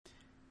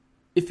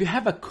If you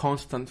have a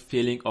constant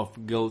feeling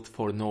of guilt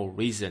for no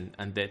reason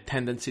and the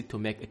tendency to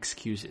make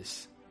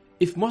excuses,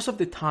 if most of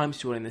the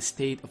times you are in a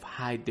state of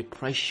high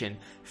depression,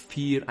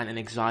 fear and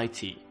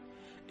anxiety,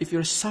 if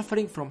you're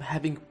suffering from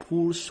having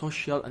poor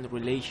social and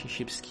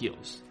relationship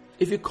skills,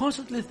 if you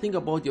constantly think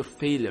about your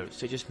failures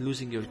such as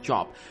losing your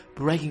job,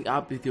 breaking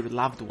up with your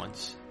loved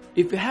ones,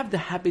 if you have the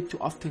habit to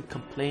often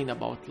complain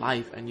about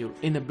life and your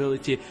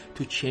inability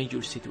to change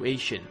your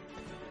situation,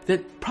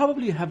 then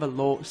probably you have a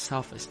low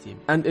self-esteem.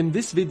 And in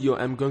this video,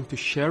 I'm going to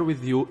share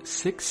with you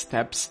 6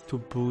 steps to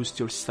boost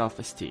your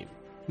self-esteem.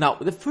 Now,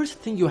 the first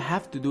thing you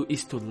have to do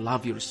is to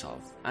love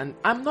yourself. And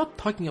I'm not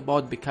talking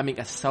about becoming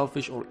a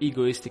selfish or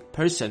egoistic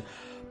person,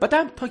 but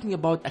I'm talking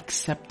about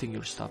accepting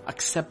yourself,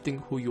 accepting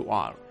who you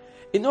are.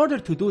 In order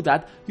to do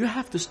that, you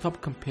have to stop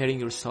comparing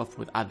yourself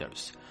with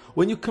others.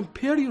 When you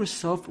compare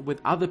yourself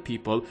with other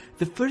people,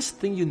 the first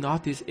thing you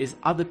notice is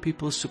other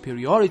people's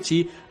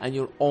superiority and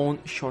your own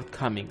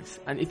shortcomings.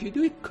 And if you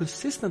do it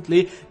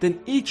consistently, then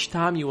each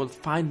time you will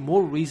find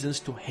more reasons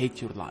to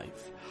hate your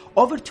life.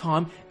 Over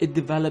time, it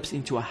develops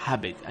into a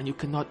habit and you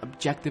cannot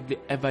objectively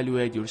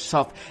evaluate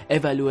yourself,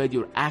 evaluate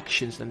your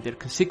actions and their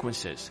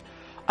consequences.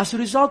 As a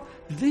result,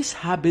 this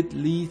habit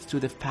leads to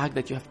the fact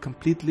that you have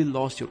completely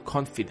lost your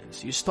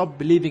confidence. You stop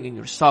believing in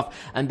yourself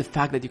and the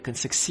fact that you can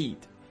succeed.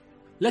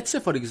 Let's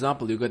say, for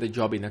example, you get a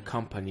job in a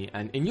company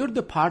and in your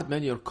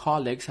department, your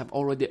colleagues have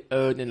already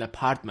earned an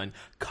apartment,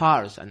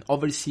 cars, and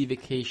overseas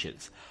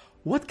vacations.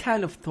 What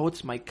kind of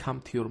thoughts might come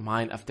to your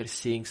mind after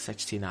seeing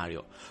such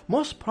scenario?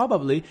 Most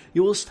probably,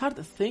 you will start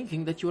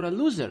thinking that you're a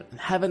loser and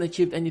haven't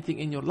achieved anything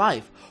in your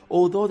life,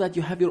 although that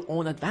you have your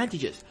own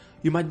advantages.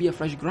 You might be a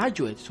fresh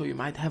graduate, so you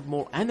might have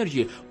more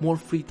energy, more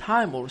free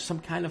time, or some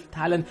kind of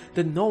talent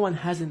that no one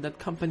has in that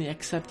company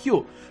except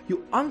you.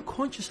 You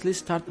unconsciously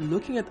start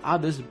looking at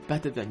others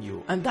better than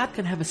you, and that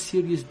can have a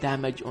serious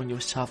damage on your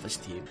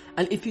self-esteem.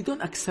 And if you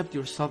don't accept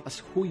yourself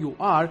as who you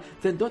are,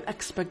 then don't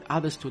expect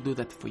others to do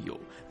that for you.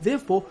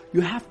 Therefore,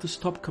 you have to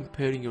stop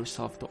comparing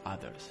yourself to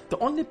others. The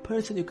only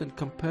person you can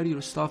compare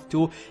yourself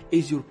to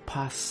is your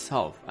past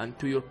self and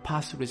to your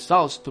past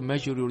results to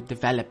measure your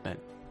development.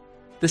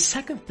 The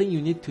second thing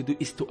you need to do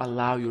is to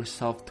allow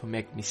yourself to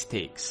make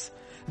mistakes.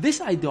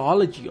 This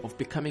ideology of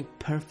becoming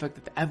perfect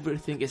at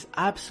everything is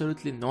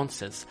absolutely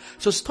nonsense.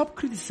 So stop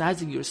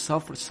criticizing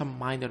yourself for some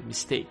minor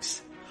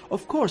mistakes.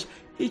 Of course,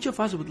 each of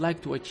us would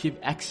like to achieve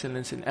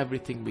excellence in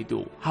everything we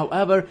do.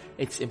 However,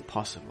 it's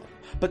impossible.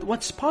 But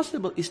what's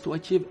possible is to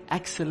achieve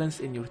excellence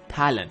in your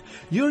talent.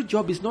 Your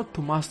job is not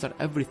to master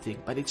everything,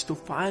 but it's to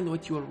find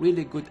what you are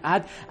really good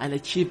at and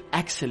achieve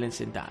excellence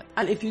in that.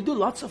 And if you do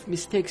lots of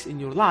mistakes in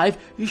your life,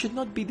 you should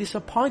not be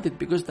disappointed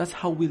because that's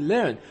how we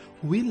learn.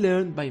 We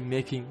learn by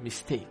making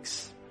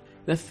mistakes.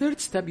 The third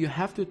step you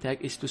have to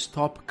take is to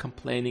stop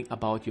complaining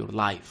about your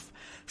life.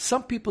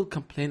 Some people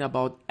complain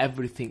about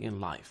everything in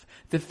life.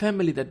 The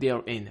family that they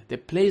are in, the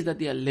place that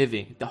they are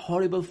living, the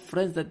horrible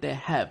friends that they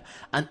have,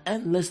 and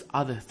endless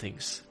other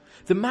things.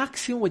 The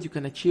maximum what you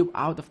can achieve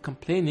out of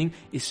complaining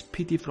is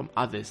pity from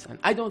others, and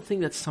I don't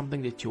think that's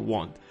something that you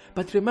want.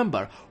 But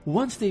remember,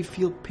 once they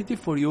feel pity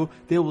for you,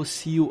 they will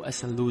see you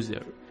as a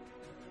loser.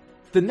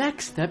 The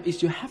next step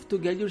is you have to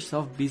get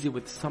yourself busy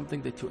with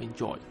something that you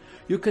enjoy.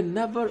 You can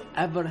never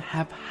ever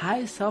have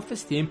high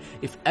self-esteem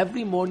if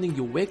every morning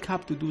you wake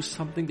up to do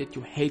something that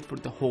you hate for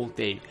the whole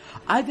day.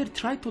 Either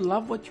try to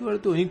love what you are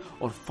doing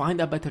or find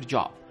a better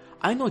job.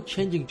 I know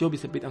changing job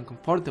is a bit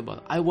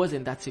uncomfortable. I was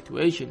in that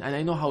situation and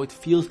I know how it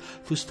feels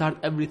to start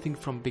everything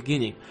from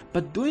beginning.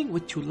 But doing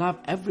what you love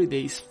every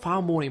day is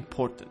far more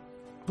important.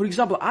 For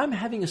example, I'm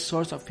having a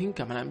source of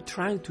income and I'm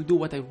trying to do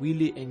what I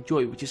really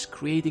enjoy, which is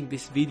creating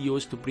these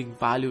videos to bring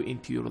value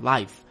into your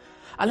life.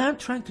 And I'm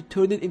trying to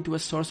turn it into a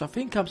source of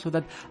income so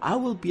that I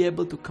will be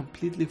able to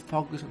completely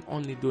focus on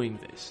only doing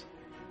this.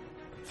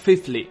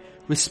 Fifthly,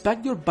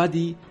 respect your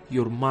body,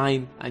 your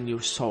mind, and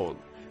your soul.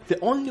 The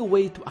only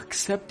way to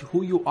accept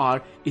who you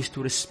are is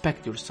to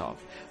respect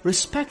yourself.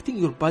 Respecting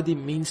your body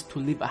means to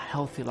live a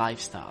healthy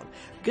lifestyle.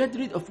 Get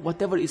rid of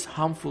whatever is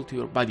harmful to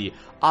your body.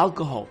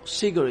 Alcohol,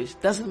 cigarettes,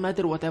 doesn't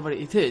matter whatever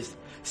it is.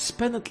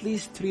 Spend at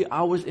least 3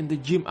 hours in the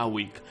gym a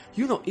week.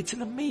 You know, it's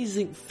an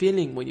amazing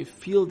feeling when you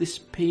feel this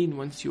pain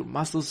once your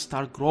muscles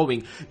start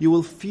growing. You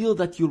will feel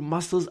that your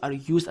muscles are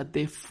used at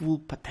their full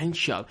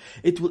potential.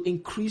 It will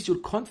increase your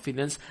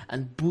confidence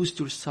and boost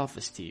your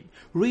self-esteem.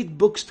 Read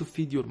books to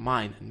feed your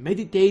mind and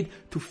meditate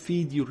to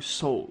feed your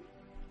soul.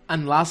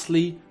 And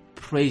lastly,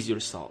 praise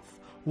yourself.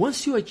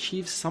 Once you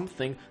achieve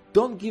something,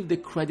 don't give the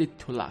credit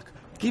to luck.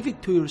 Give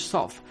it to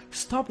yourself.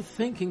 Stop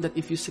thinking that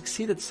if you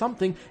succeed at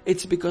something,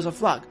 it's because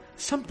of luck.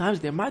 Sometimes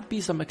there might be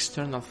some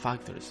external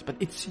factors, but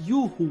it's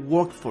you who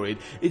worked for it.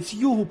 It's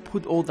you who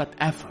put all that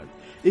effort.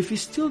 If you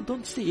still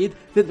don't see it,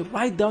 then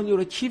write down your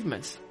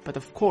achievements. But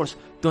of course,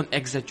 don't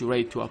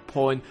exaggerate to a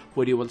point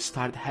where you will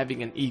start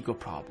having an ego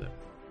problem.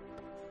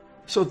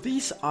 So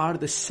these are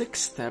the 6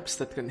 steps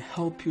that can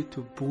help you to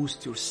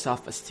boost your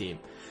self-esteem.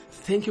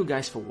 Thank you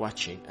guys for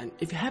watching, and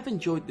if you have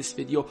enjoyed this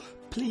video,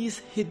 please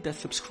hit that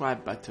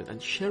subscribe button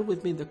and share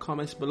with me in the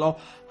comments below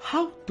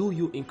how do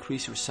you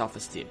increase your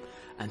self-esteem,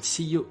 and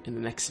see you in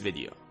the next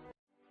video.